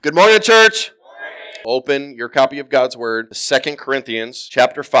Good morning, church. Open your copy of God's Word, 2 Corinthians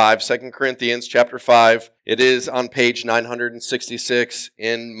chapter 5. 2 Corinthians chapter 5. It is on page 966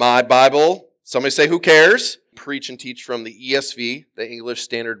 in my Bible. Somebody say, who cares? Preach and teach from the ESV, the English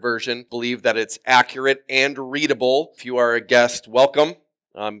Standard Version. Believe that it's accurate and readable. If you are a guest, welcome.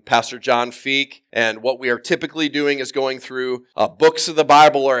 I'm Pastor John Feek, and what we are typically doing is going through books of the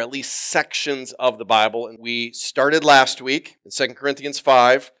Bible, or at least sections of the Bible. And we started last week in 2 Corinthians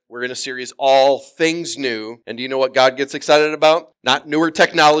 5. We're in a series, All Things New. And do you know what God gets excited about? Not newer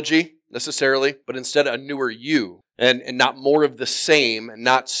technology, necessarily, but instead a newer you. And not more of the same, and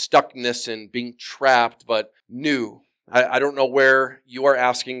not stuckness and being trapped, but new. I don't know where you are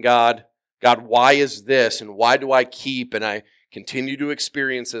asking God, why is this? And why do I keep? And I continue to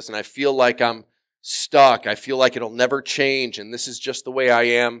experience this, and I feel like I'm stuck. I feel like it'll never change, and this is just the way I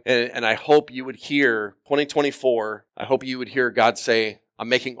am. And I hope you would hear, 2024, I hope you would hear God say, I'm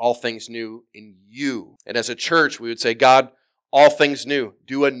making all things new in you. And as a church, we would say, God, all things new.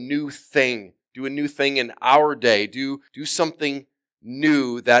 Do a new thing. Do a new thing in our day. Do something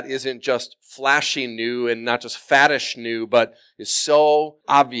new that isn't just flashy new and not just faddish new, but is so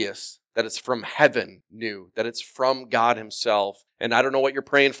obvious that it's from heaven new, that it's from God himself. And I don't know what you're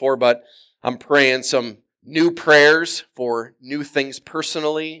praying for, but I'm praying some new prayers for new things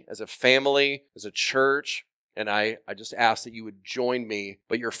personally, as a family, as a church. And I just ask that you would join me.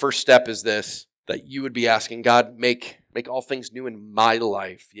 But your first step is this, that you would be asking, God, make all things new in my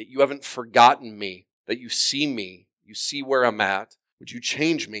life. Yet you haven't forgotten me, that you see where I'm at. Would you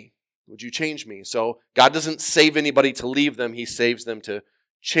change me? Would you change me? So God doesn't save anybody to leave them. He saves them to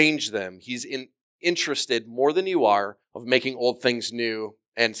change them. He's interested more than you are of making old things new.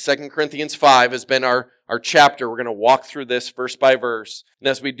 And 2 Corinthians 5 has been our chapter. We're going to walk through this verse by verse. And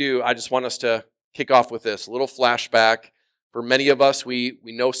as we do, I just want us to kick off with this, a little flashback. For many of us, we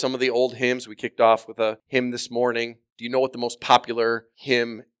know some of the old hymns. We kicked off with a hymn this morning. Do you know what the most popular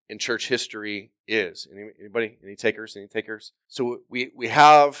hymn in church history is? Anybody? Any takers? So we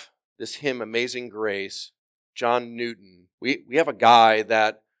have this hymn, Amazing Grace, John Newton. We have a guy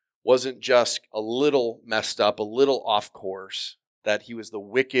that wasn't just a little messed up, a little off course, that he was the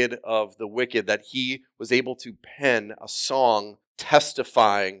wicked of the wicked, that he was able to pen a song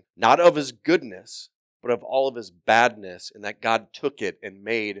testifying not of his goodness, but of all of his badness, and that God took it and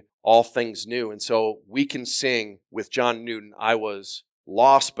made all things new. And so we can sing with John Newton, I was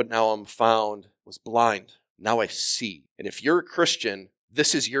lost, but now I'm found, was blind, now I see. And if you're a Christian,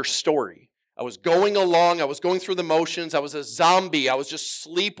 this is your story. I was going along, I was going through the motions, I was a zombie, I was just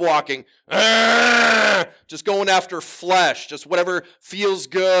sleepwalking, just going after flesh, just whatever feels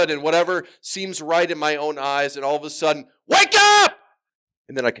good and whatever seems right in my own eyes, and all of a sudden, wake up!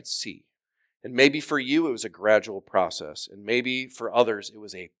 And then I could see. And maybe for you, it was a gradual process, and maybe for others, it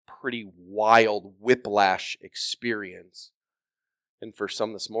was a pretty wild whiplash experience. And for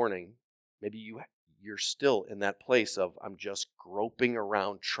some this morning, maybe you're still in that place of, I'm just groping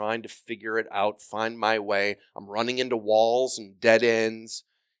around, trying to figure it out, find my way. I'm running into walls and dead ends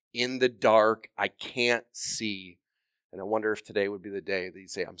in the dark. I can't see. And I wonder if today would be the day that you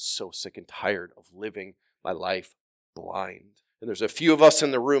say, I'm so sick and tired of living my life blind. And there's a few of us in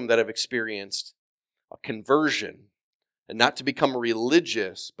the room that have experienced a conversion, and not to become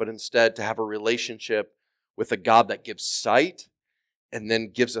religious, but instead to have a relationship with a God that gives sight and then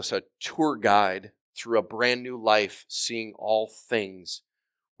gives us a tour guide through a brand new life, seeing all things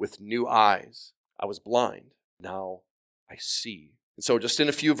with new eyes. I was blind. Now I see. And so just in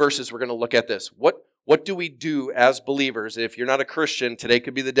a few verses, we're going to look at this. What do we do as believers? If you're not a Christian, today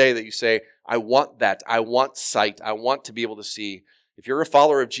could be the day that you say, I want that. I want sight. I want to be able to see. If you're a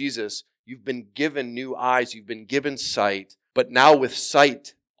follower of Jesus, you've been given new eyes. You've been given sight. But now with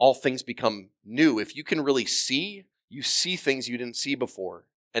sight, all things become new. If you can really see, you see things you didn't see before.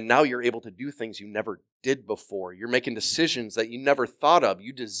 And now you're able to do things you never did before. You're making decisions that you never thought of.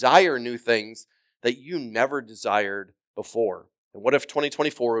 You desire new things that you never desired before. And what if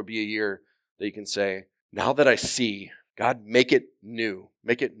 2024 would be a year that you can say, now that I see, God, make it new.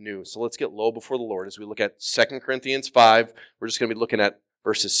 Make it new. So let's get low before the Lord as we look at 2 Corinthians 5. We're just going to be looking at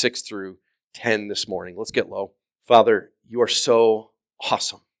verses 6 through 10 this morning. Let's get low. Father, you are so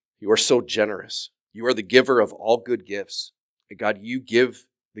awesome. You are so generous. You are the giver of all good gifts. And God, you give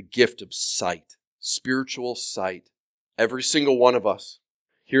the gift of sight, spiritual sight. Every single one of us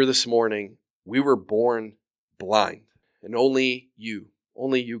here this morning, we were born blind. And only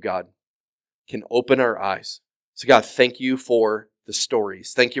you, God, can open our eyes. So God, thank you for the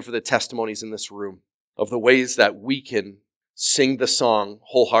stories. Thank you for the testimonies in this room of the ways that we can sing the song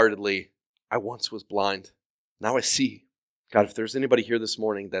wholeheartedly. I once was blind. Now I see. God, if there's anybody here this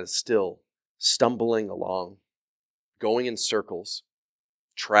morning that is still stumbling along, going in circles,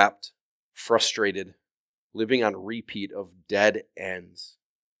 trapped, frustrated, living on repeat of dead ends,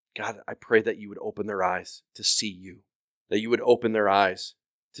 God, I pray that you would open their eyes to see you, that you would open their eyes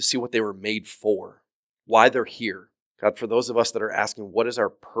to see what they were made for, why they're here. God, for those of us that are asking, what is our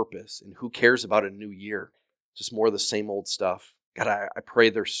purpose and who cares about a new year? Just more of the same old stuff. God, I pray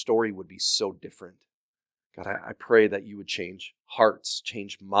their story would be so different. God, I pray that you would change hearts,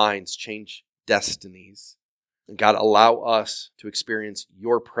 change minds, change destinies. And God, allow us to experience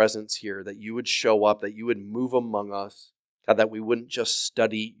your presence here, that you would show up, that you would move among us. God, that we wouldn't just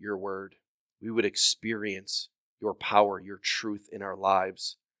study your word. We would experience your power, your truth in our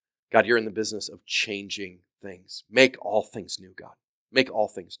lives. God, you're in the business of changing things. Make all things new, God. Make all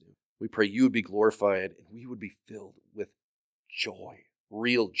things new. We pray you would be glorified and we would be filled with joy,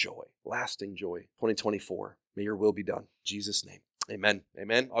 real joy, lasting joy. 2024, may your will be done. In Jesus' name, amen.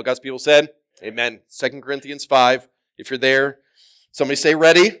 Amen. All God's people said, amen. 2 Corinthians 5, if you're there, somebody say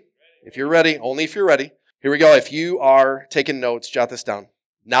ready. If you're ready, only if you're ready. Here we go. If you are taking notes, jot this down.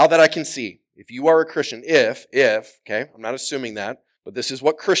 Now that I can see, if you are a Christian, okay, I'm not assuming that, but this is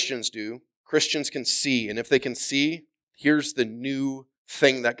what Christians do. Christians can see, and if they can see, here's the new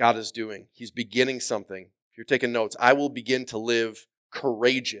thing that God is doing. He's beginning something. If you're taking notes, I will begin to live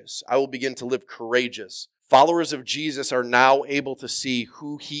courageous. I will begin to live courageous. Followers of Jesus are now able to see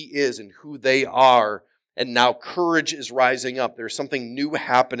who he is and who they are, and now courage is rising up. There's something new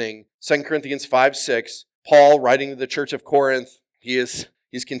happening. 2 Corinthians 5:6, Paul, writing to the church of Corinth, he's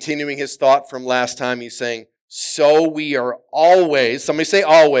continuing his thought from last time. He's saying, so we are always, somebody say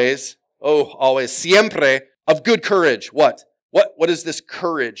always, always, siempre, of good courage. What is this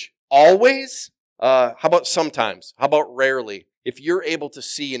courage? Always? How about sometimes? How about rarely? If you're able to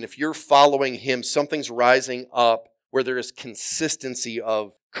see and if you're following him, something's rising up where there is consistency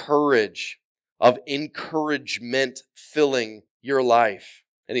of courage, of encouragement filling your life.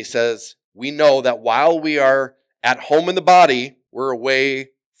 And he says, we know that while we are at home in the body, we're away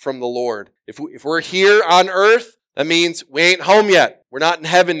from the Lord. If we're here on earth, that means we ain't home yet. We're not in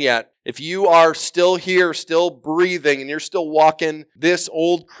heaven yet. If you are still here, still breathing, and you're still walking this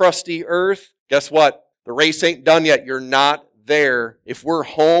old crusty earth, guess what? The race ain't done yet. You're not there. If we're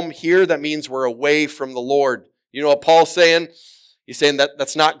home here, that means we're away from the Lord. You know what Paul's saying? He's saying that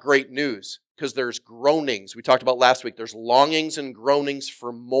that's not great news because there's groanings. We talked about last week. There's longings and groanings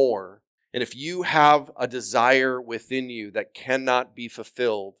for more. And if you have a desire within you that cannot be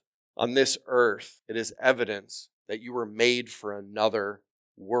fulfilled on this earth, it is evidence that you were made for another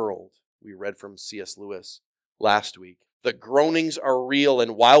world. We read from C.S. Lewis last week. The groanings are real,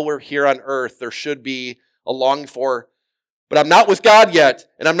 and while we're here on earth, there should be a longing for, but I'm not with God yet,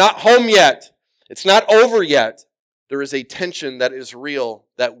 and I'm not home yet. It's not over yet. There is a tension that is real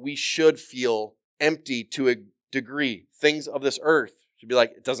that we should feel empty to a degree. Things of this earth should be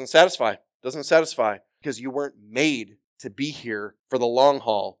like, it doesn't satisfy. Doesn't satisfy because you weren't made to be here for the long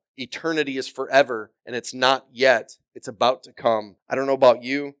haul. Eternity is forever, and it's not yet. It's about to come. I don't know about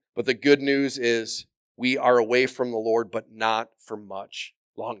you, but the good news is we are away from the Lord, but not for much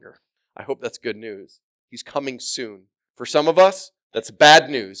longer. I hope that's good news. He's coming soon. For some of us, that's bad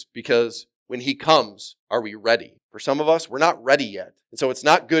news because when he comes, are we ready? For some of us, we're not ready yet. And so it's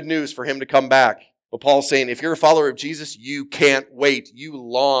not good news for him to come back. But Paul's saying, if you're a follower of Jesus, you can't wait. You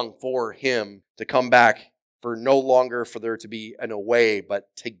long for him to come back, for no longer for there to be an away, but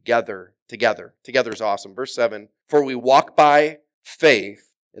together. Together is awesome. Verse 7, for we walk by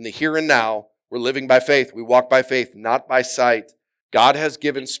faith in the here and now. We're living by faith. We walk by faith, not by sight. God has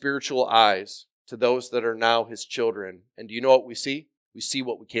given spiritual eyes to those that are now his children. And do you know what we see? We see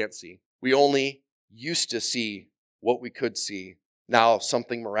what we can't see. We only used to see what we could see. Now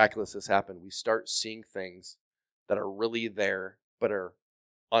something miraculous has happened. We start seeing things that are really there, but are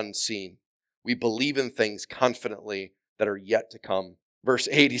unseen. We believe in things confidently that are yet to come. Verse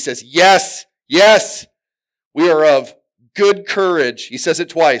 8, he says, yes, we are of good courage. He says it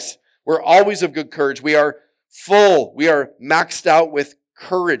twice. We're always of good courage. We are full. We are maxed out with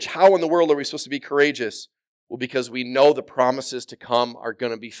courage. How in the world are we supposed to be courageous? Well, because we know the promises to come are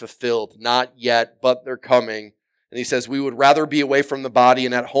going to be fulfilled. Not yet, but they're coming. And he says, we would rather be away from the body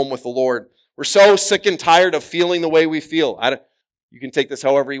and at home with the Lord. We're so sick and tired of feeling the way we feel. You can take this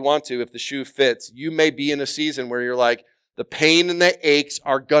however you want to if the shoe fits. You may be in a season where you're like, the pain and the aches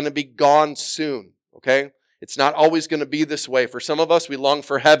are going to be gone soon, okay? It's not always going to be this way. For some of us, we long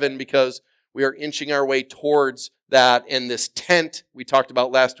for heaven because we are inching our way towards that. And this tent we talked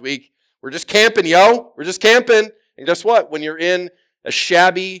about last week, we're just camping, yo. We're just camping. And guess what? When you're in a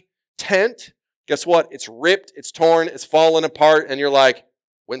shabby tent, Guess what? It's ripped, it's torn, it's fallen apart, and you're like,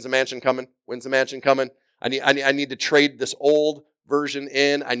 when's the mansion coming? When's the mansion coming? I need to trade this old version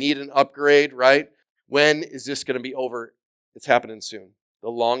in. I need an upgrade, right? When is this going to be over? It's happening soon. The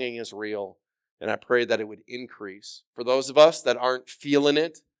longing is real, and I pray that it would increase. For those of us that aren't feeling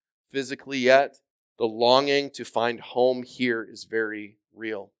it physically yet, the longing to find home here is very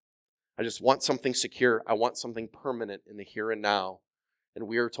real. I just want something secure. I want something permanent in the here and now. And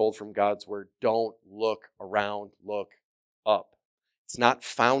we are told from God's word, don't look around, look up. It's not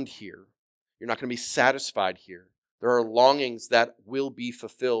found here. You're not going to be satisfied here. There are longings that will be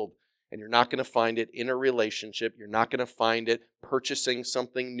fulfilled, and you're not going to find it in a relationship. You're not going to find it purchasing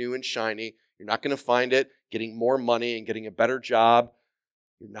something new and shiny. You're not going to find it getting more money and getting a better job.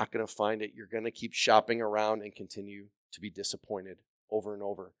 You're not going to find it. You're going to keep shopping around and continue to be disappointed over and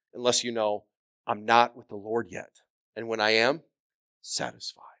over, unless you know, I'm not with the Lord yet. And when I am,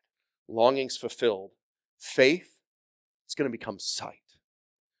 satisfied. Longings fulfilled. Faith, it's going to become sight.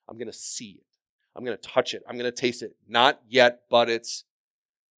 I'm going to see it. I'm going to touch it. I'm going to taste it. Not yet, but it's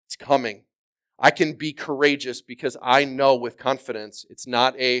coming. I can be courageous because I know with confidence it's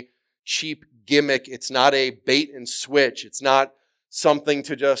not a cheap gimmick. It's not a bait and switch. It's not something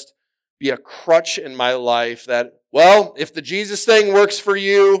to just be a crutch in my life that, well, if the Jesus thing works for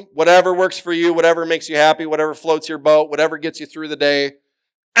you, whatever works for you, whatever makes you happy, whatever floats your boat, whatever gets you through the day.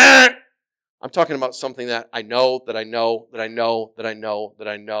 I'm talking about something that I know, that I know, that I know, that I know, that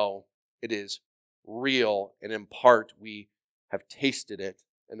I know. It is real, and in part we have tasted it,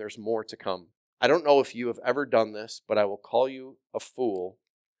 and there's more to come. I don't know if you have ever done this, but I will call you a fool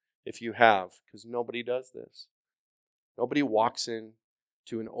if you have, because nobody does this. Nobody walks in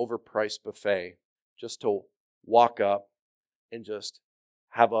to an overpriced buffet just to walk up and just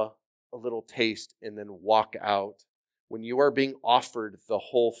have a little taste and then walk out. When you are being offered the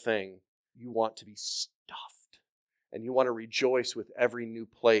whole thing, you want to be stuffed, and you want to rejoice with every new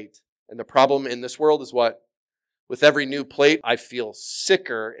plate. And the problem in this world is what? With every new plate, I feel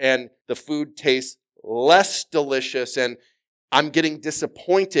sicker, and the food tastes less delicious, and I'm getting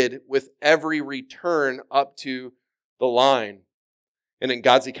disappointed with every return up to the line. And in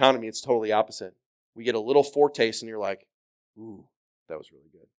God's economy, it's totally opposite. We get a little foretaste, and you're like, ooh, that was really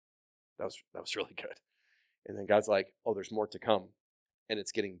good. That was really good. And then God's like, oh, there's more to come. And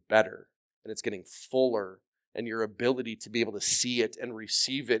it's getting better, and it's getting fuller, and your ability to be able to see it and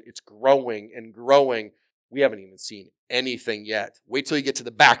receive it, it's growing and growing. We haven't even seen anything yet. Wait till you get to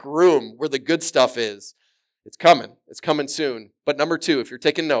the back room where the good stuff is. It's coming. It's coming soon. But number 2, if you're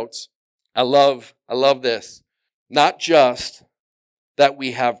taking notes, I love this. Not just that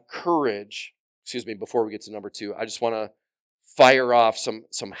we have courage. Before we get to number 2, I just want to fire off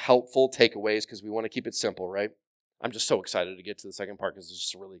some helpful takeaways because we want to keep it simple, right? I'm just so excited to get to the second part because it's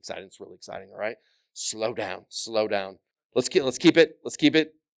just really exciting. It's really exciting, all right? Slow down. Let's keep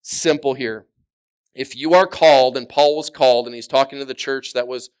it simple here. If you are called, and Paul was called, and he's talking to the church that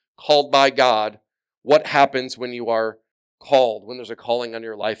was called by God, what happens when you are called? When there's a calling on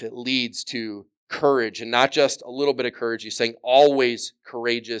your life, it leads to courage, and not just a little bit of courage. He's saying always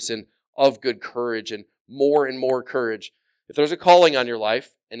courageous and of good courage and more courage. If there's a calling on your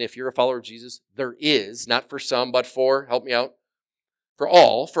life, and if you're a follower of Jesus, there is, not for some, but for, help me out,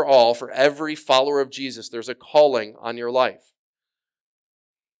 for every follower of Jesus, there's a calling on your life.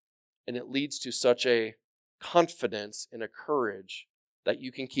 And it leads to such a confidence and a courage that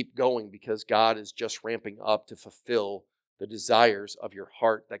you can keep going because God is just ramping up to fulfill the desires of your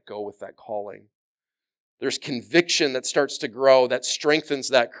heart that go with that calling. There's conviction that starts to grow that strengthens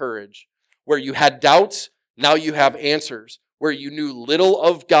that courage. Where you had doubts, now you have answers. Where you knew little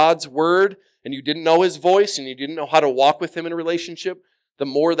of God's word and you didn't know his voice and you didn't know how to walk with him in a relationship, the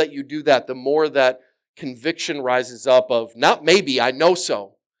more that you do that, the more that conviction rises up of not maybe, I know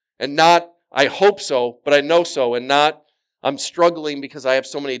so, and not I hope so, but I know so, and not I'm struggling because I have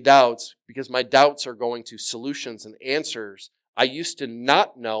so many doubts, because my doubts are going to solutions and answers. I used to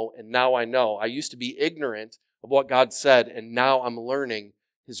not know, and now I know. I used to be ignorant of what God said, and now I'm learning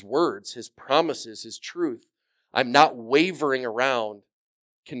his words, his promises, his truth. I'm not wavering around.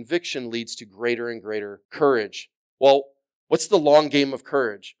 Conviction leads to greater and greater courage. Well, what's the long game of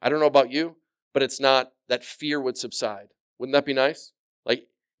courage? I don't know about you, but it's not that fear would subside. Wouldn't that be nice? Like,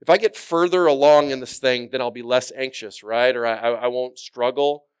 if I get further along in this thing, then I'll be less anxious, right? Or I won't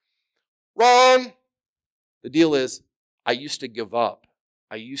struggle. Wrong! The deal is, I used to give up.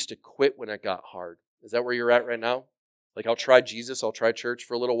 I used to quit when it got hard. Is that where you're at right now? Like, I'll try Jesus, I'll try church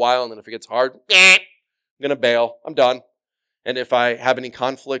for a little while, and then if it gets hard, I'm going to bail. I'm done. And if I have any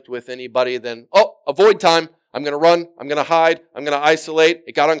conflict with anybody, then, avoid time. I'm going to run. I'm going to hide. I'm going to isolate.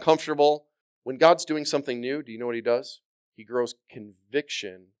 It got uncomfortable. When God's doing something new, do you know what he does? He grows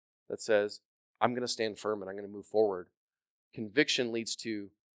conviction that says, I'm going to stand firm and I'm going to move forward. Conviction leads to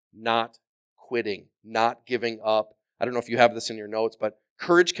not quitting, not giving up. I don't know if you have this in your notes, but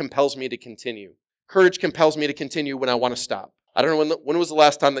courage compels me to continue. Courage compels me to continue when I want to stop. I don't know when was the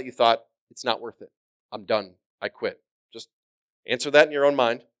last time that you thought, it's not worth it. I'm done. I quit. Just answer that in your own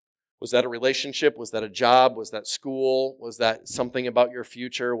mind. Was that a relationship? Was that a job? Was that school? Was that something about your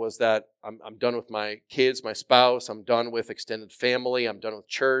future? Was that I'm done with my kids, my spouse? I'm done with extended family. I'm done with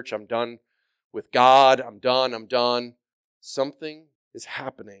church. I'm done with God. I'm done. Something is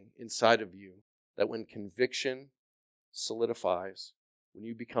happening inside of you that when conviction solidifies, when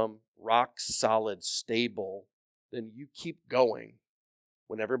you become rock solid, stable, then you keep going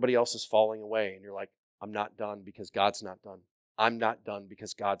when everybody else is falling away and you're like, I'm not done because God's not done. I'm not done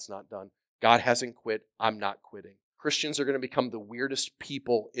because God's not done. God hasn't quit. I'm not quitting. Christians are going to become the weirdest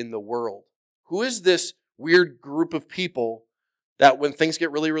people in the world. Who is this weird group of people that when things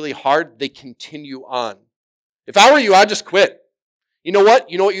get really, really hard, they continue on? If I were you, I'd just quit. You know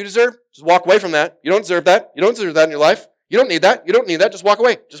what? You know what you deserve? Just walk away from that. You don't deserve that. You don't deserve that in your life. You don't need that. You don't need that. Just walk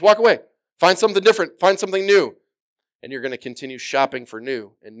away. Just walk away. Find something different. Find something new. And you're going to continue shopping for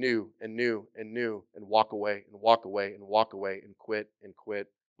new and new and new and new and walk away and walk away and walk away and quit and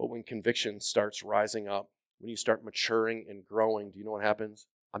quit. But when conviction starts rising up, when you start maturing and growing, do you know what happens?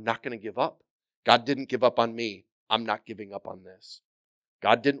 I'm not going to give up. God didn't give up on me. I'm not giving up on this.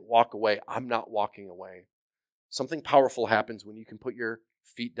 God didn't walk away. I'm not walking away. Something powerful happens when you can put your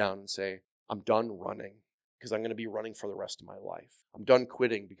feet down and say, I'm done running because I'm going to be running for the rest of my life. I'm done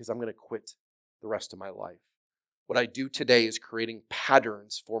quitting because I'm going to quit the rest of my life. What I do today is creating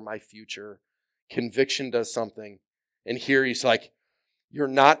patterns for my future. Conviction does something. And here he's like, you're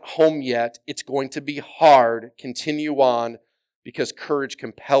not home yet. It's going to be hard. Continue on because courage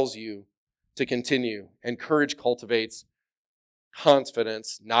compels you to continue. And courage cultivates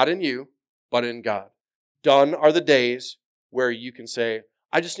confidence, not in you, but in God. Done are the days where you can say,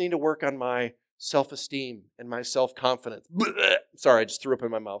 I just need to work on my self-esteem and my self-confidence. Sorry, I just threw up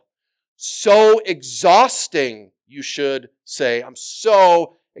in my mouth. So exhausting, you should say. I'm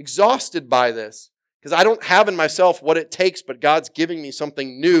so exhausted by this because I don't have in myself what it takes, but God's giving me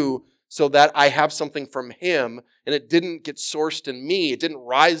something new so that I have something from Him, and it didn't get sourced in me. It didn't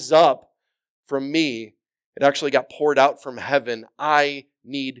rise up from me. It actually got poured out from heaven. I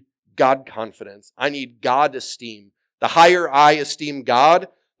need God confidence. I need God esteem. The higher I esteem God,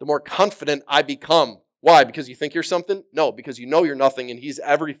 the more confident I become. Why? Because you think you're something? No, because you know you're nothing and He's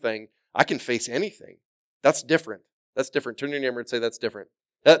everything. I can face anything. That's different. That's different. Turn to your neighbor and say that's different.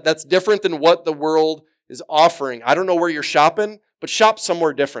 That's different than what the world is offering. I don't know where you're shopping, but shop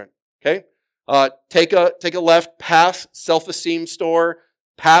somewhere different. Okay? Take a left past self-esteem store,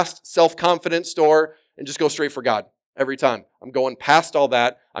 past self-confidence store, and just go straight for God every time. I'm going past all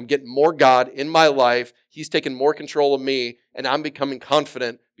that. I'm getting more God in my life. He's taking more control of me, and I'm becoming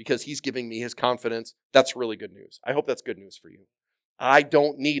confident because He's giving me His confidence. That's really good news. I hope that's good news for you. I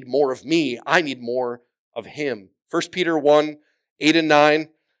don't need more of me. I need more of Him. 1 Peter 1, 8 and 9.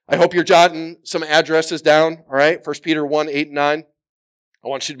 I hope you're jotting some addresses down, all right? 1 Peter 1, 8 and 9. I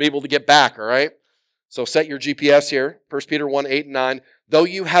want you to be able to get back, all right? So set your GPS here. 1 Peter 1, 8 and 9. Though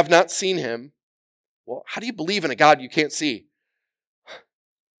you have not seen Him, well, how do you believe in a God you can't see?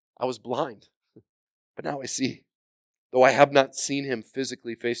 I was blind, but now I see. Though I have not seen Him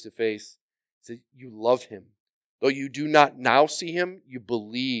physically face to face, you love Him. Though you do not now see Him, you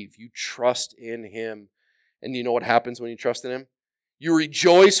believe, you trust in Him. And you know what happens when you trust in Him? You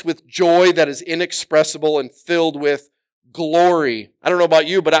rejoice with joy that is inexpressible and filled with glory. I don't know about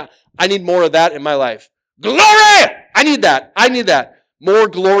you, but I need more of that in my life. Glory! I need that. I need that. More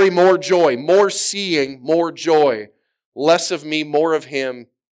glory, more joy. More seeing, more joy. Less of me, more of Him,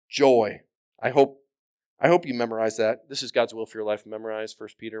 joy. I hope you memorize that. This is God's will for your life. Memorize 1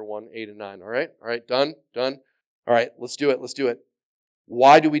 Peter 1, 8 and 9. All right, done. All right, let's do it.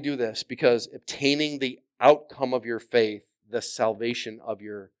 Why do we do this? Because obtaining the outcome of your faith, the salvation of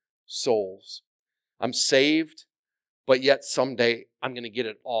your souls. I'm saved, but yet someday I'm going to get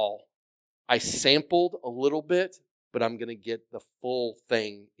it all. I sampled a little bit, but I'm going to get the full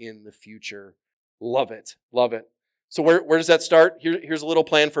thing in the future. Love it. So where does that start? Here's a little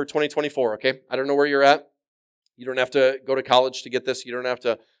plan for 2024, okay? I don't know where you're at. You don't have to go to college to get this. You don't have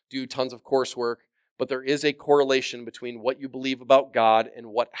to do tons of coursework. But there is a correlation between what you believe about God and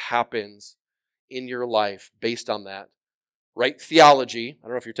what happens in your life based on that. Right theology. I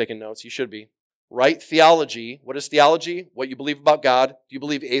don't know if you're taking notes. You should be. Right theology. What is theology? What you believe about God. Do you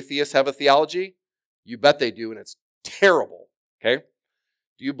believe atheists have a theology? You bet they do, and it's terrible. Okay?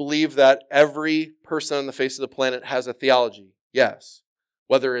 Do you believe that every person on the face of the planet has a theology? Yes.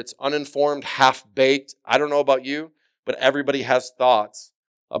 Whether it's uninformed, half-baked, I don't know about you, but everybody has thoughts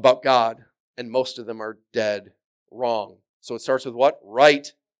about God, and most of them are dead wrong. So it starts with what?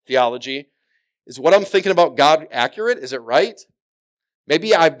 Right theology. Is what I'm thinking about God accurate? Is it right?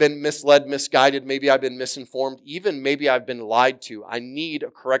 Maybe I've been misled, misguided. Maybe I've been misinformed. Even maybe I've been lied to. I need a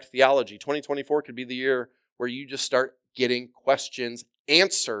correct theology. 2024 could be the year where you just start getting questions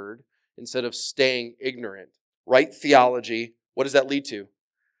answered instead of staying ignorant. Right theology, what does that lead to?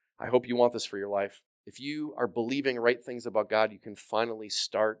 I hope you want this for your life. If you are believing right things about God, you can finally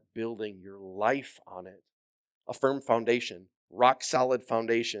start building your life on it. A firm foundation, rock solid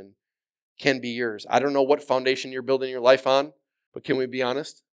foundation can be yours. I don't know what foundation you're building your life on, but can we be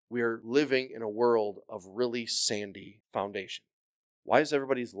honest? We are living in a world of really sandy foundation. Why is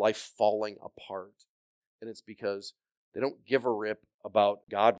everybody's life falling apart? And it's because they don't give a rip about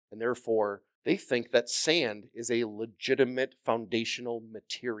God, and therefore they think that sand is a legitimate foundational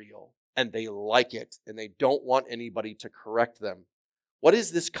material, and they like it, and they don't want anybody to correct them. What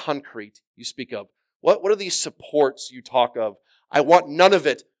is this concrete you speak of? What are these supports you talk of? I want none of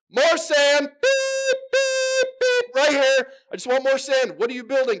it. More sand! Beep, beep, beep, right here. I just want more sand. What are you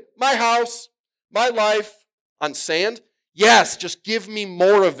building? My house, my life on sand? Yes, just give me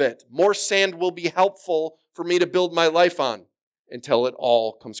more of it. More sand will be helpful for me to build my life on until it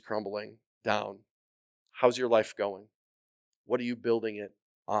all comes crumbling down. How's your life going? What are you building it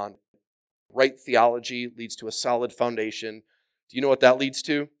on? Right theology leads to a solid foundation. Do you know what that leads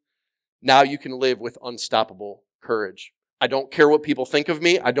to? Now you can live with unstoppable courage. I don't care what people think of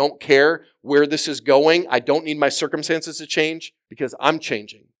me. I don't care where this is going. I don't need my circumstances to change because I'm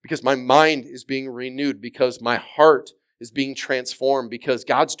changing, because my mind is being renewed, because my heart is being transformed, because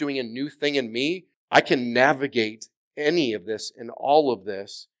God's doing a new thing in me. I can navigate any of this and all of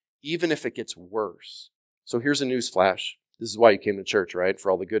this, even if it gets worse. So here's a news flash. This is why you came to church, right? For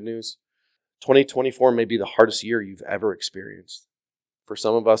all the good news. 2024 may be the hardest year you've ever experienced. For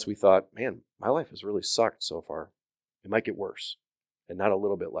some of us, we thought, man, my life has really sucked so far. It might get worse. And not a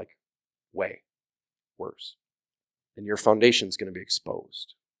little bit, like way worse. And your foundation's going to be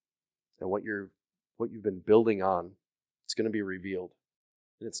exposed. And what you've been building on, it's going to be revealed.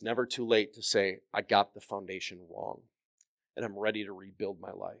 And it's never too late to say, I got the foundation wrong. And I'm ready to rebuild my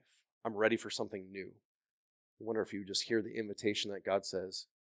life. I'm ready for something new. I wonder if you just hear the invitation that God says,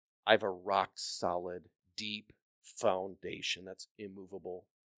 I have a rock solid, deep foundation that's immovable.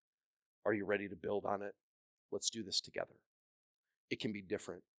 Are you ready to build on it? Let's do this together. It can be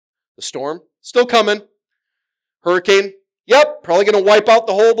different. The storm, still coming. Hurricane, yep, probably going to wipe out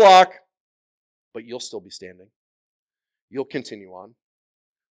the whole block. But you'll still be standing. You'll continue on.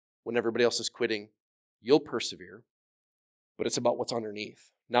 When everybody else is quitting, you'll persevere. But it's about what's underneath,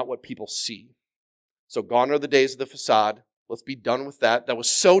 not what people see. So gone are the days of the facade. Let's be done with that. That was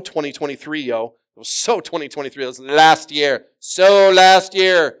so 2023, yo. It was so 2023. That was last year. So last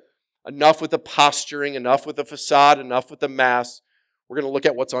year. Enough with the posturing, enough with the facade, enough with the mask. We're going to look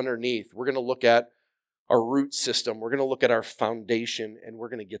at what's underneath. We're going to look at our root system. We're going to look at our foundation, and we're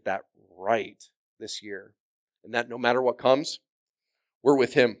going to get that right this year. And that no matter what comes, we're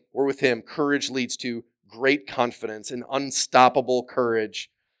with Him. We're with Him. Courage leads to great confidence and unstoppable courage.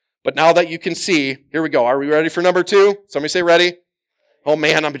 But now that you can see, here we go. Are we ready for number 2? Somebody say ready. Oh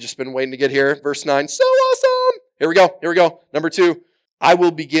man, I've just been waiting to get here. Verse 9, so awesome. Here we go. Number 2, I will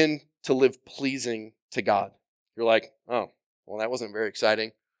begin to live pleasing to God. You're like, oh, well, that wasn't very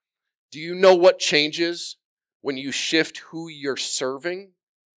exciting. Do you know what changes when you shift who you're serving,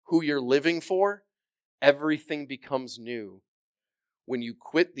 who you're living for? Everything becomes new. When you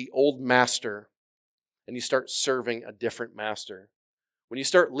quit the old master and you start serving a different master. When you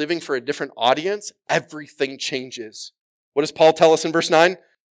start living for a different audience, everything changes. What does Paul tell us in verse 9?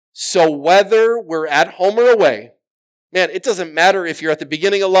 So whether we're at home or away, man, it doesn't matter if you're at the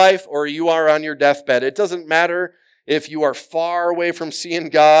beginning of life or you are on your deathbed. It doesn't matter if you are far away from seeing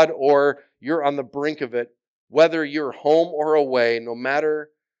God or you're on the brink of it. Whether you're home or away, no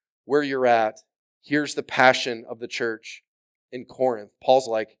matter where you're at, here's the passion of the church in Corinth. Paul's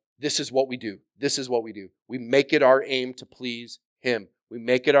like, this is what we do. This is what we do. We make it our aim to please Him. We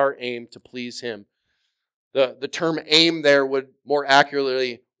make it our aim to please Him. The term aim there would more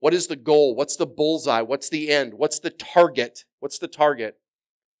accurately, what is the goal? What's the bullseye? What's the end? What's the target? What's the target?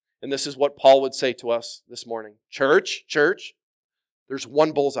 And this is what Paul would say to us this morning. Church, there's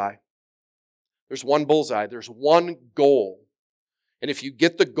one bullseye. There's one bullseye. There's one goal. And if you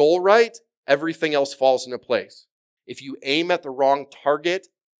get the goal right, everything else falls into place. If you aim at the wrong target,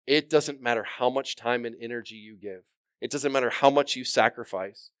 it doesn't matter how much time and energy you give. It doesn't matter how much you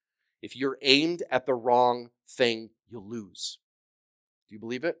sacrifice. If you're aimed at the wrong thing, you'll lose. Do you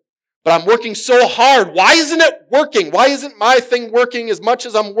believe it? But I'm working so hard. Why isn't it working? Why isn't my thing working as much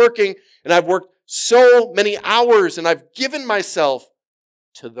as I'm working? And I've worked so many hours and I've given myself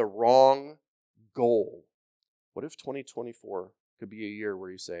to the wrong goal. What if 2024 could be a year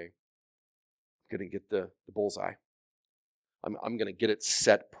where you say, I'm going to get the bullseye. I'm going to get it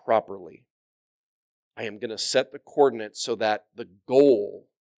set properly. I am going to set the coordinates so that the goal,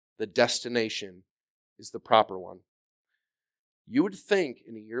 the destination, is the proper one. You would think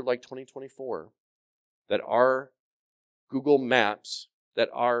in a year like 2024 that our Google Maps, that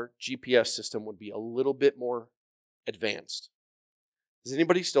our GPS system would be a little bit more advanced. Has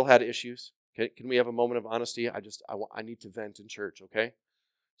anybody still had issues? Okay, can we have a moment of honesty? I need to vent in church, okay?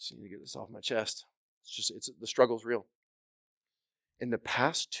 Just need to get this off my chest. The struggle's real. In the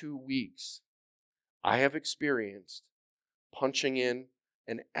past 2 weeks, I have experienced punching in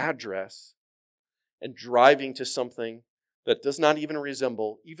an address and driving to something that does not even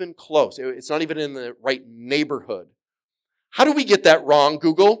resemble, even close. It's not even in the right neighborhood. How do we get that wrong,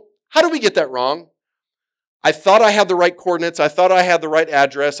 Google? How do we get that wrong? I thought I had the right coordinates. I thought I had the right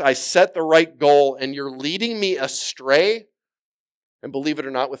address. I set the right goal, and you're leading me astray. And believe it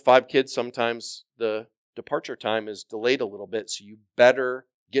or not, with 5 kids, sometimes the departure time is delayed a little bit, so you better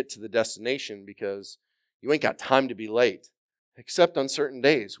get to the destination because you ain't got time to be late. Except on certain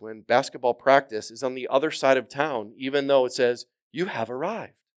days when basketball practice is on the other side of town, even though it says, you have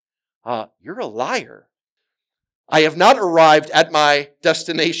arrived. You're a liar. I have not arrived at my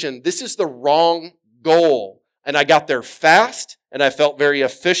destination. This is the wrong goal. And I got there fast, and I felt very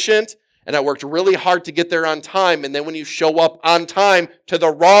efficient, and I worked really hard to get there on time. And then when you show up on time to the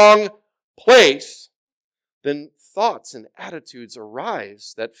wrong place, then thoughts and attitudes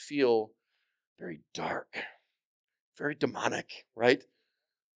arise that feel very dark, very demonic, right?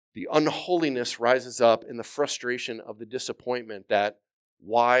 The unholiness rises up in the frustration of the disappointment that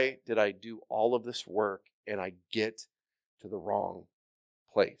why did I do all of this work and I get to the wrong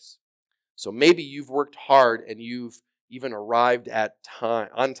place? So maybe you've worked hard and you've even arrived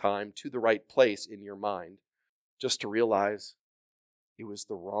on time to the right place in your mind, just to realize it was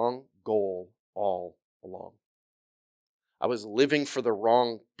the wrong goal all along. I was living for the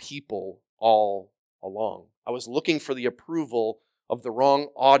wrong people all along. I was looking for the approval of the wrong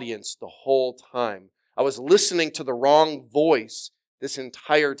audience the whole time. I was listening to the wrong voice this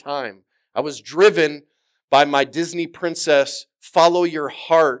entire time. I was driven by my Disney princess, follow your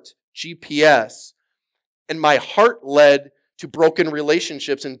heart GPS, and my heart led to broken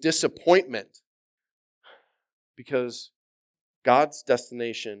relationships and disappointment because God's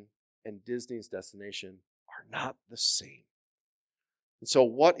destination and Disney's destination are not the same. And so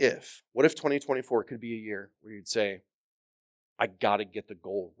what if 2024 could be a year where you'd say, I got to get the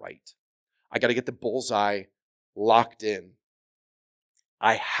goal right. I got to get the bullseye locked in.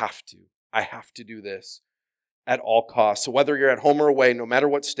 I have to do this at all costs. So whether you're at home or away, no matter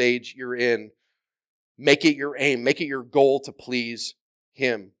what stage you're in, make it your aim, make it your goal to please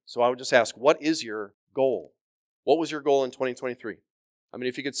Him. So I would just ask, what is your goal? What was your goal in 2023? I mean,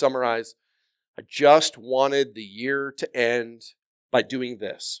 if you could summarize, I just wanted the year to end by doing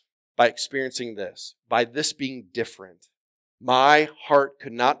this, by experiencing this, by this being different. My heart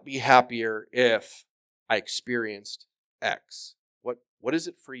could not be happier if I experienced X. What is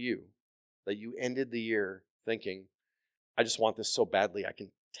it for you that you ended the year thinking, I just want this so badly I can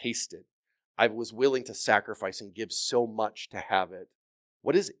taste it. I was willing to sacrifice and give so much to have it.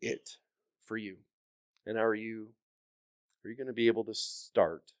 What is it for you? And are you going to be able to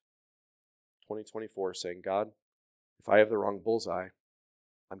start 2024 saying, God, if I have the wrong bullseye,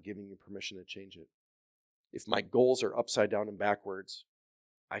 I'm giving you permission to change it. If my goals are upside down and backwards,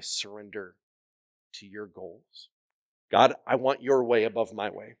 I surrender to your goals. God, I want your way above my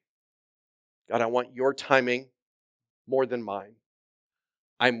way. God, I want your timing more than mine.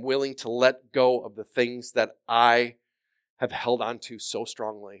 I'm willing to let go of the things that I have held on to so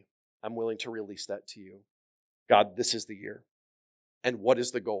strongly. I'm willing to release that to you. God, this is the year. And what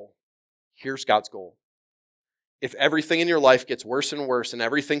is the goal? Here's God's goal. If everything in your life gets worse and worse and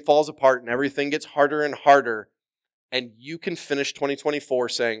everything falls apart and everything gets harder and harder, and you can finish 2024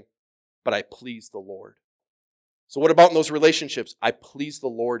 saying, but I please the Lord. So what about in those relationships? I please the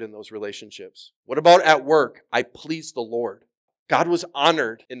Lord in those relationships. What about at work? I please the Lord. God was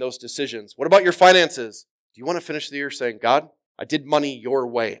honored in those decisions. What about your finances? Do you want to finish the year saying, God, I did money your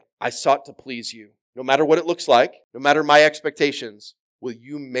way. I sought to please you. No matter what it looks like, no matter my expectations, will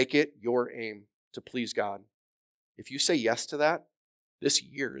you make it your aim to please God? If you say yes to that, this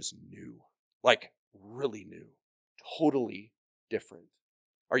year is new, like really new. totally different.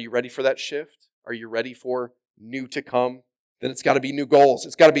 Are you ready for that shift? Are you ready for new to come? Then it's got to be new goals.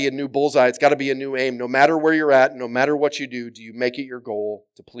 It's got to be a new bullseye. It's got to be a new aim. No matter where you're at, no matter what you do you make it your goal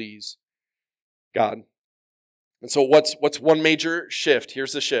to please God? And so what's one major shift?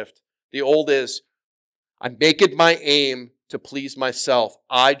 Here's the shift. The old is, I make it my aim to please myself.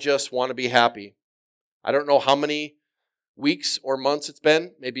 I just want to be happy. I don't know how many weeks or months it's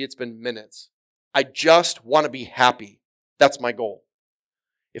been. Maybe it's been minutes. I just want to be happy. That's my goal.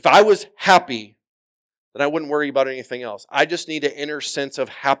 If I was happy, then I wouldn't worry about anything else. I just need an inner sense of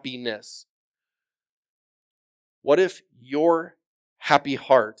happiness. What if your happy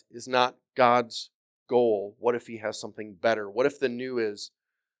heart is not God's goal? What if He has something better? What if the new is,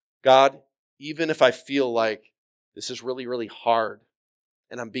 God, even if I feel like this is really, really hard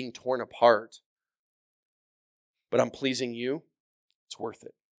and I'm being torn apart, but I'm pleasing You, it's worth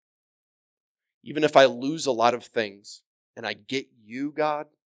it. Even if I lose a lot of things and I get You, God,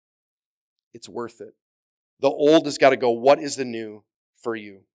 it's worth it. The old has got to go, what is the new for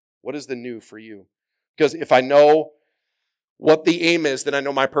You? What is the new for You? Because if I know what the aim is, then I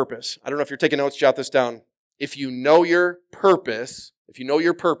know my purpose. I don't know if you're taking notes, jot this down. If you know your purpose, do you know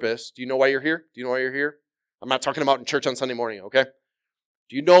why you're here? Do you know why you're here? I'm not talking about in church on Sunday morning, okay?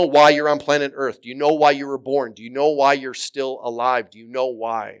 Do you know why you're on planet Earth? Do you know why you were born? Do you know why you're still alive? Do you know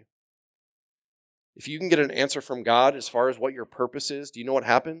why? If you can get an answer from God as far as what your purpose is, do you know what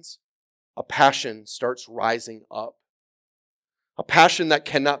happens? A passion starts rising up. A passion that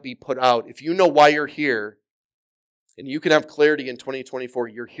cannot be put out. If you know why you're here, and you can have clarity in 2024,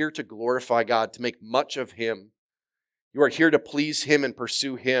 you're here to glorify God, to make much of Him. You are here to please Him and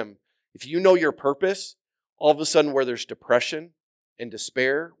pursue Him. If you know your purpose, all of a sudden where there's depression and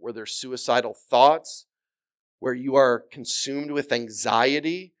despair, where there's suicidal thoughts, where you are consumed with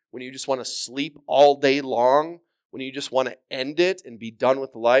anxiety, when you just want to sleep all day long, when you just want to end it and be done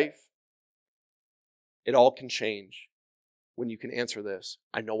with life, it all can change when you can answer this.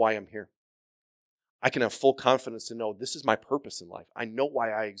 I know why I'm here. I can have full confidence to know this is my purpose in life. I know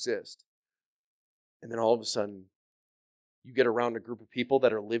why I exist. And then all of a sudden, you get around a group of people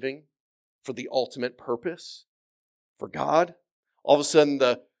that are living for the ultimate purpose, for God. All of a sudden,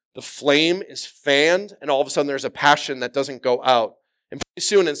 the flame is fanned, and all of a sudden, there's a passion that doesn't go out. And pretty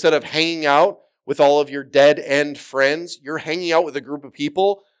soon, instead of hanging out with all of your dead-end friends, you're hanging out with a group of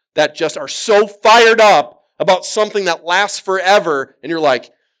people that just are so fired up about something that lasts forever, and you're like,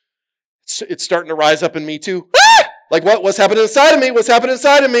 it's starting to rise up in me too. Like what's happening inside of me? What's happening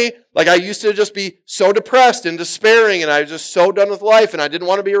inside of me? Like I used to just be so depressed and despairing, and I was just so done with life, and I didn't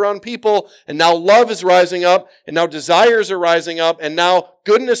want to be around people, and now love is rising up, and now desires are rising up, and now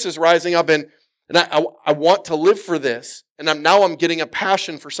goodness is rising up, and I want to live for this, and I'm getting a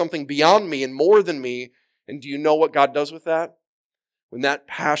passion for something beyond me and more than me. And do you know what God does with that? When that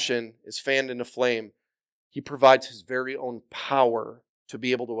passion is fanned into flame, He provides His very own power to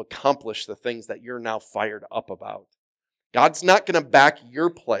be able to accomplish the things that you're now fired up about. God's not going to back your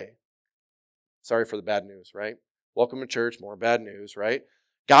play. Sorry for the bad news, right? Welcome to church, more bad news, right?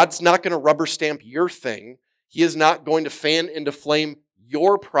 God's not going to rubber stamp your thing. He is not going to fan into flame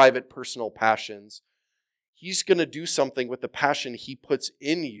your private personal passions. He's going to do something with the passion He puts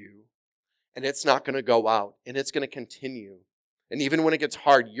in you, and it's not going to go out, and it's going to continue. And even when it gets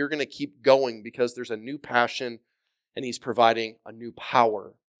hard, you're going to keep going because there's a new passion, and He's providing a new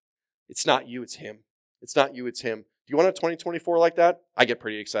power. It's not you, it's Him. It's not you, it's Him. Do you want a 2024 like that? I get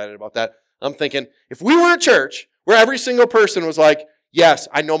pretty excited about that. I'm thinking, if we were a church where every single person was like, yes,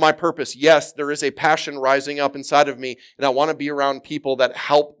 I know my purpose. Yes, there is a passion rising up inside of me, and I want to be around people that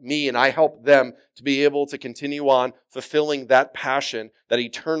help me, and I help them to be able to continue on fulfilling that passion, that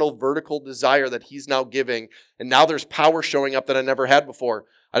eternal vertical desire that He's now giving. And now there's power showing up that I never had before.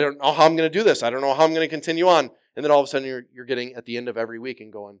 I don't know how I'm going to do this. I don't know how I'm going to continue on. And then all of a sudden you're getting at the end of every week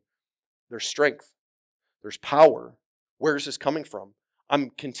and going, there's strength. There's power. Where is this coming from?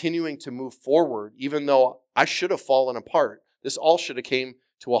 I'm continuing to move forward, even though I should have fallen apart. This all should have came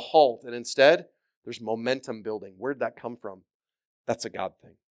to a halt. And instead, there's momentum building. Where did that come from? That's a God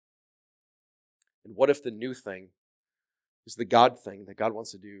thing. And what if the new thing is the God thing that God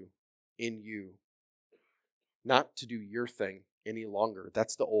wants to do in you? Not to do your thing any longer.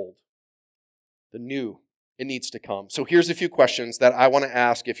 That's the old. The new, it needs to come. So here's a few questions that I want to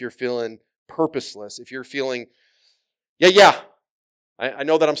ask if you're feeling purposeless, if you're feeling, I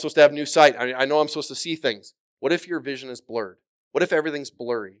know that I'm supposed to have new sight. I know I'm supposed to see things. What if your vision is blurred? What if everything's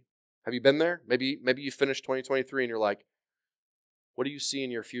blurry? Have you been there? Maybe you finished 2023 and you're like, what do you see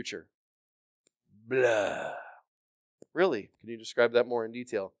in your future? Blah. Really? Can you describe that more in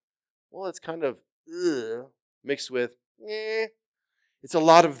detail? Well, it's kind of, mixed with, it's a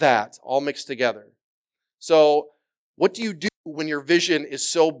lot of that all mixed together. So what do you do when your vision is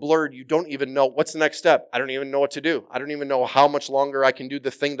so blurred you don't even know what's the next step? I don't even know what to do. I don't even know how much longer I can do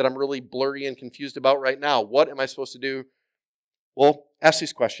the thing that I'm really blurry and confused about right now. What am I supposed to do? Well, ask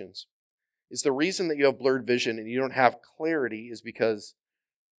these questions. Is the reason that you have blurred vision and you don't have clarity is because,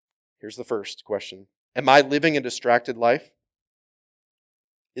 here's the first question. Am I living a distracted life?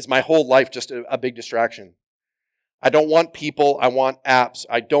 Is my whole life just a big distraction? I don't want people. I want apps.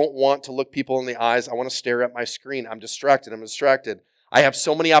 I don't want to look people in the eyes. I want to stare at my screen. I'm distracted. I have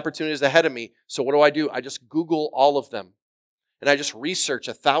so many opportunities ahead of me. So what do? I just Google all of them. And I just research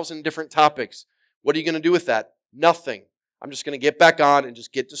 1,000 different topics. What are you going to do with that? Nothing. I'm just going to get back on and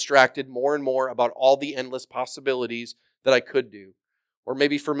just get distracted more and more about all the endless possibilities that I could do. Or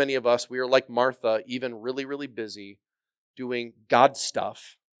maybe for many of us, we are like Martha, even really, really busy doing God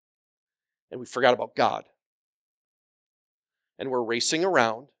stuff. And we forgot about God. And we're racing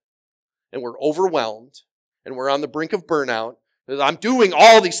around, and we're overwhelmed, and we're on the brink of burnout. Because I'm doing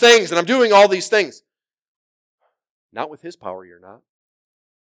all these things, and I'm doing all these things. Not with His power, you're not.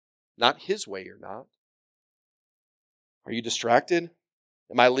 Not His way, you're not. Are you distracted?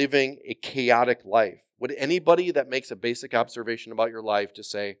 Am I living a chaotic life? Would anybody that makes a basic observation about your life just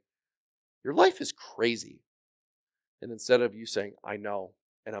say, your life is crazy? And instead of you saying, I know,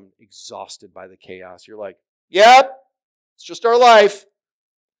 and I'm exhausted by the chaos, you're like, yep. It's just our life.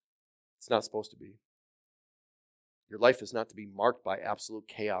 It's not supposed to be. Your life is not to be marked by absolute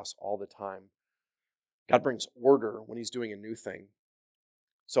chaos all the time. God brings order when He's doing a new thing.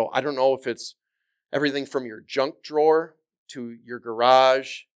 So I don't know if it's everything from your junk drawer to your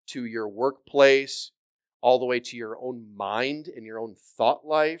garage to your workplace, all the way to your own mind and your own thought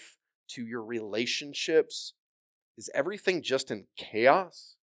life, to your relationships. Is everything just in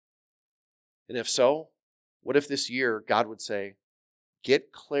chaos? And if so, what if this year God would say,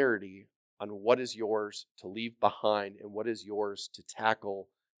 get clarity on what is yours to leave behind and what is yours to tackle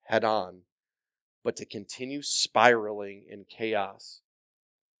head on, but to continue spiraling in chaos?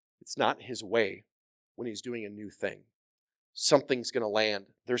 It's not His way when He's doing a new thing. Something's going to land.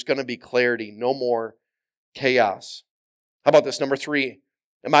 There's going to be clarity. No more chaos. How about this? Number 3,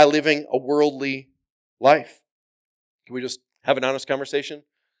 am I living a worldly life? Can we just have an honest conversation?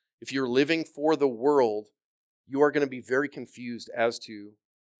 If you're living for the world, you are going to be very confused as to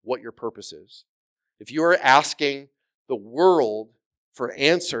what your purpose is. If you are asking the world for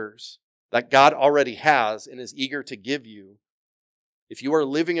answers that God already has and is eager to give you, if you are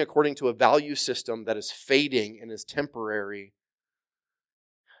living according to a value system that is fading and is temporary,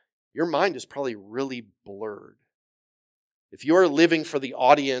 your mind is probably really blurred. If you are living for the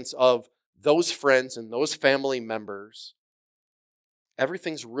audience of those friends and those family members,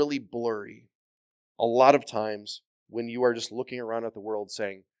 everything's really blurry. A lot of times when you are just looking around at the world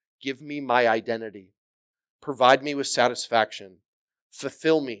saying, give me my identity, provide me with satisfaction,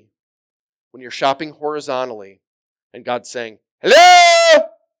 fulfill me. When you're shopping horizontally and God's saying, hello,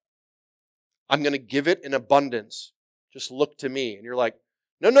 I'm going to give it in abundance. Just look to me. And you're like,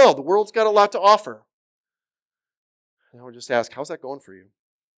 no, the world's got a lot to offer. And I would just ask, how's that going for you?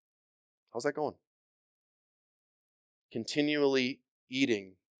 How's that going? Continually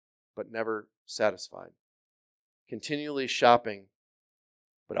eating, but never satisfied. Continually shopping,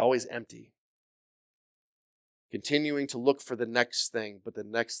 but always empty. Continuing to look for the next thing, but the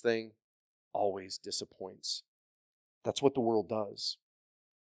next thing always disappoints. That's what the world does.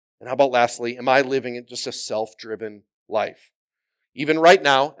 And how about lastly, am I living just a self-driven life? Even right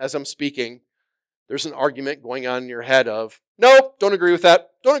now, as I'm speaking, there's an argument going on in your head of, nope, don't agree with that.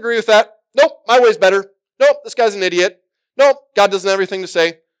 Don't agree with that. Nope, my way's better. Nope, this guy's an idiot. Nope, God doesn't have anything to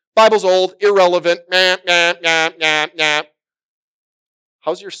say. Bible's old, irrelevant.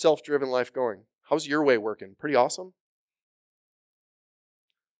 How's your self-driven life going? How's your way working? Pretty awesome?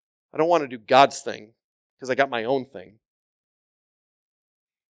 I don't want to do God's thing because I got my own thing.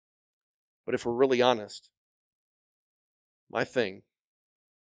 But if we're really honest, my thing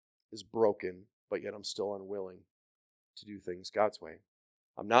is broken, but yet I'm still unwilling to do things God's way.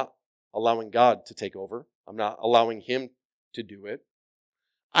 I'm not allowing God to take over. I'm not allowing Him to do it.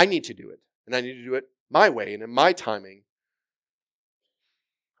 I need to do it, and I need to do it my way and in my timing.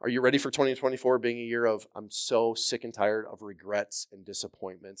 Are you ready for 2024 being a year of, I'm so sick and tired of regrets and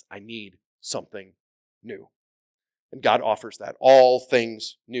disappointments. I need something new. And God offers that. All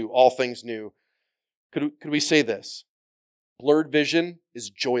things new. All things new. Could we say this? Blurred vision is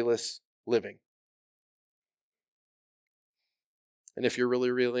joyless living. And if you're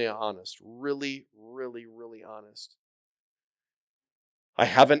really, really honest, really, really, really honest, I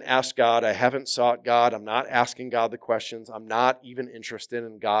haven't asked God. I haven't sought God. I'm not asking God the questions. I'm not even interested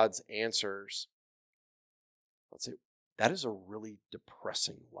in God's answers. Let's say that is a really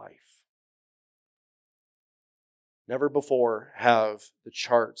depressing life. Never before have the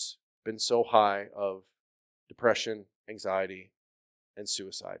charts been so high of depression, anxiety, and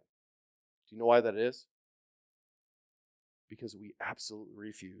suicide. Do you know why that is? Because we absolutely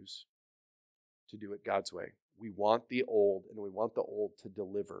refuse to do it God's way. We want the old, and we want the old to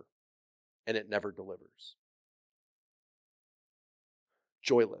deliver, and it never delivers.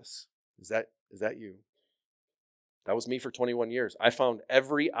 Joyless. Is that you? That was me for 21 years. I found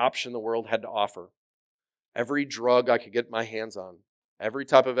every option the world had to offer. Every drug I could get my hands on. Every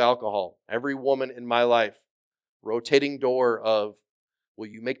type of alcohol. Every woman in my life. Rotating door of, will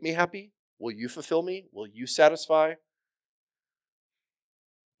you make me happy? Will you fulfill me? Will you satisfy?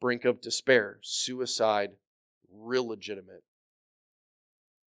 Brink of despair. Suicide. Real legitimate.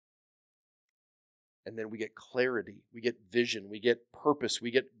 And then we get clarity. We get vision. We get purpose.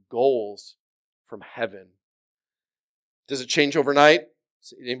 We get goals from heaven. Does it change overnight?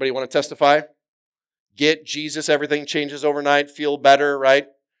 Anybody want to testify? Get Jesus, everything changes overnight, feel better, right?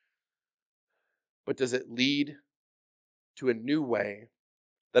 But does it lead to a new way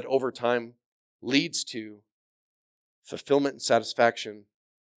that over time leads to fulfillment and satisfaction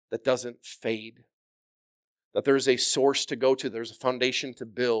that doesn't fade? That there's a source to go to, there's a foundation to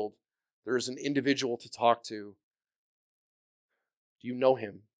build, there's an individual to talk to. Do you know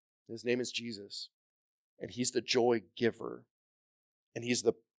him? His name is Jesus. And he's the joy giver. And he's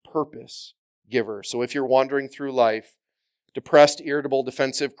the purpose giver. So if you're wandering through life, depressed, irritable,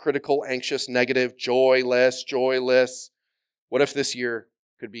 defensive, critical, anxious, negative, joyless, what if this year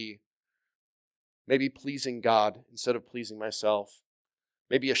could be maybe pleasing God instead of pleasing myself?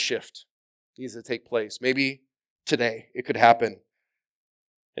 Maybe a shift needs to take place. Maybe today it could happen.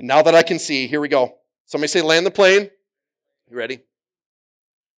 And now that I can see, here we go. Somebody say, land the plane. You ready?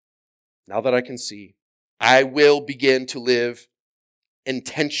 Now that I can see, I will begin to live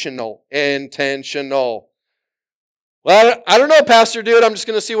intentional. Well, I don't know, Pastor Dude. I'm just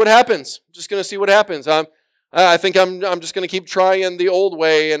going to see what happens. I think I'm just going to keep trying the old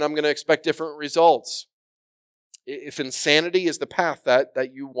way, and I'm going to expect different results. If insanity is the path that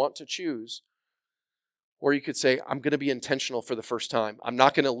you want to choose, or you could say, I'm going to be intentional for the first time. I'm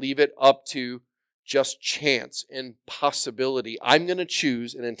not going to leave it up to just chance and possibility. I'm going to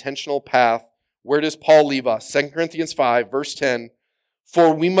choose an intentional path. Where does Paul leave us? 2 Corinthians 5, verse 10.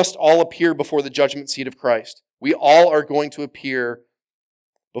 For we must all appear before the judgment seat of Christ. We all are going to appear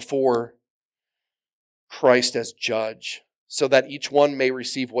before Christ as judge, so that each one may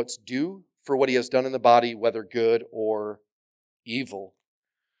receive what's due for what he has done in the body, whether good or evil.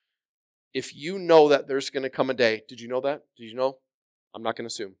 If you know that there's going to come a day, did you know that? Did you know? I'm not going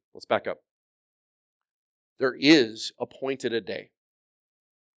to assume. Let's back up. There is appointed a day,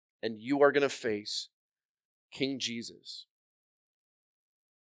 and you are going to face King Jesus.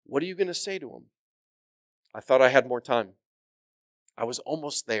 What are you going to say to him? I thought I had more time. I was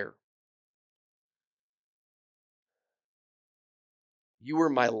almost there. You were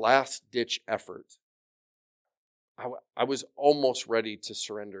my last-ditch effort. I was almost ready to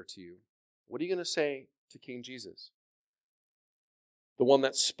surrender to you. What are you going to say to King Jesus? The one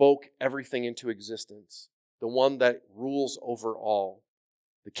that spoke everything into existence. The one that rules over all.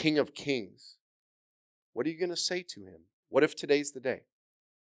 The King of Kings. What are you going to say to him? What if today's the day?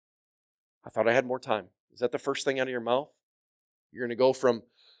 I thought I had more time. Is that the first thing out of your mouth? You're going to go from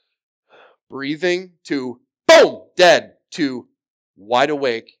breathing to boom, dead, to wide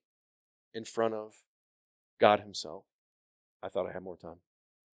awake in front of God himself. I thought I had more time.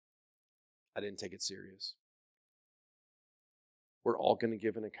 I didn't take it serious. We're all going to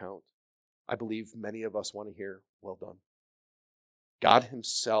give an account. I believe many of us want to hear, well done. God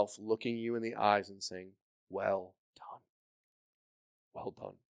himself looking you in the eyes and saying, well done. Well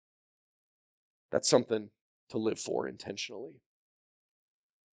done. That's something to live for intentionally.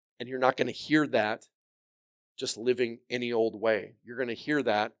 And you're not going to hear that just living any old way. You're going to hear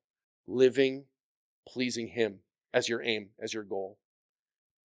that living, pleasing him as your aim, as your goal.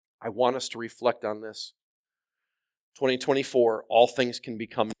 I want us to reflect on this. 2024, all things can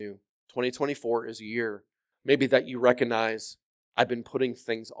become new. 2024 is a year maybe that you recognize I've been putting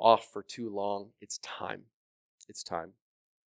things off for too long. It's time. It's time.